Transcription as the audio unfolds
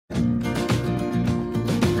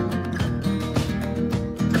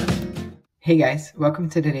Hey guys, welcome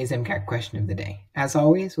to today's MCAT question of the day. As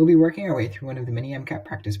always, we'll be working our way through one of the many MCAT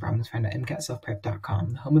practice problems found at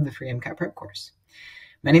MCATselfprep.com, the home of the free MCAT prep course.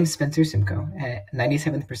 My name is Spencer Simcoe, a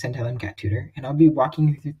 97th percentile MCAT tutor, and I'll be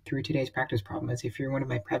walking you through today's practice problem as if you're one of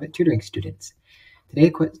my private tutoring students.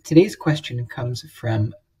 Today's question comes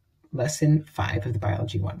from Lesson 5 of the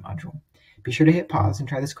Biology 1 module. Be sure to hit pause and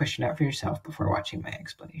try this question out for yourself before watching my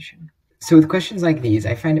explanation. So with questions like these,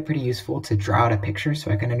 I find it pretty useful to draw out a picture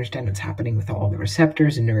so I can understand what's happening with all the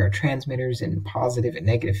receptors and neurotransmitters and positive and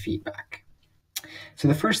negative feedback. So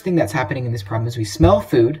the first thing that's happening in this problem is we smell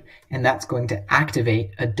food, and that's going to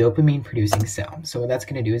activate a dopamine-producing cell. So what that's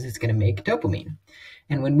going to do is it's going to make dopamine.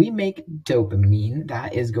 And when we make dopamine,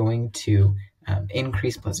 that is going to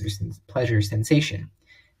increase pleasure sensation.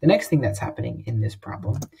 The next thing that's happening in this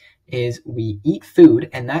problem is we eat food,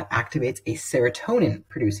 and that activates a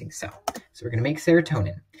serotonin-producing cell. So we're going to make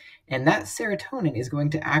serotonin. And that serotonin is going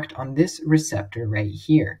to act on this receptor right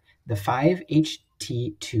here, the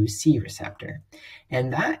 5-HT2C receptor.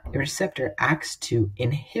 And that receptor acts to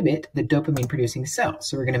inhibit the dopamine-producing cell.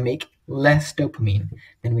 So we're going to make less dopamine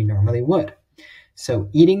than we normally would. So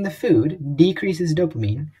eating the food decreases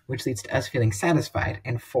dopamine, which leads to us feeling satisfied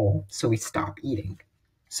and full, so we stop eating.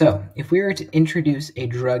 So if we were to introduce a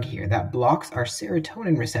drug here that blocks our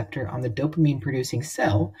serotonin receptor on the dopamine-producing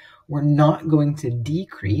cell, we're not going to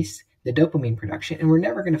decrease the dopamine production, and we're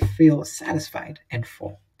never going to feel satisfied and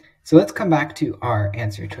full. So let's come back to our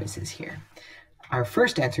answer choices here. Our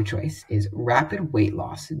first answer choice is rapid weight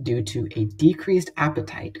loss due to a decreased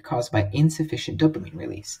appetite caused by insufficient dopamine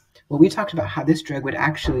release. Well, we talked about how this drug would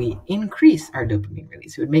actually increase our dopamine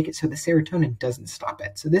release. It would make it so the serotonin doesn't stop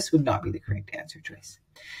it. So this would not be the correct answer choice.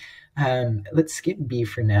 Let's skip B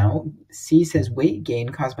for now. C says weight gain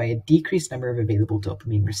caused by a decreased number of available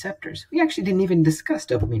dopamine receptors. We actually didn't even discuss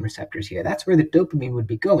dopamine receptors here. That's where the dopamine would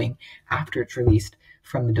be going after it's released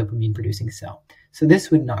from the dopamine-producing cell. So this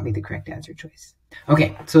would not be the correct answer choice.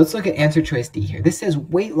 Okay, so let's look at answer choice D here. This says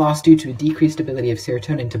weight loss due to a decreased ability of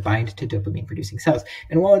serotonin to bind to dopamine-producing cells.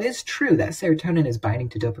 And while it is true that serotonin is binding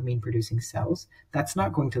to dopamine-producing cells, that's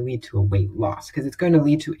not going to lead to a weight loss because it's going to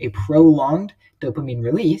lead to a prolonged dopamine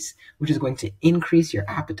release, which is going to increase your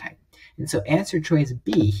appetite. And so answer choice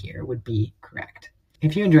B here would be correct.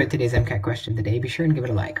 If you enjoyed today's MCAT question of the day, be sure and give it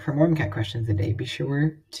a like. For more MCAT questions of the day, be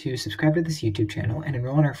sure to subscribe to this YouTube channel and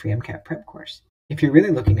enroll in our free MCAT prep course. If you're really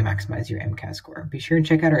looking to maximize your MCAT score, be sure and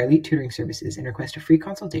check out our elite tutoring services and request a free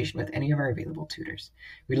consultation with any of our available tutors.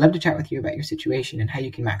 We'd love to chat with you about your situation and how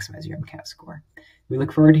you can maximize your MCAT score. We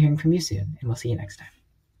look forward to hearing from you soon, and we'll see you next time.